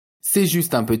C'est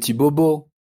juste un petit bobo.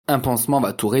 Un pansement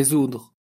va tout résoudre.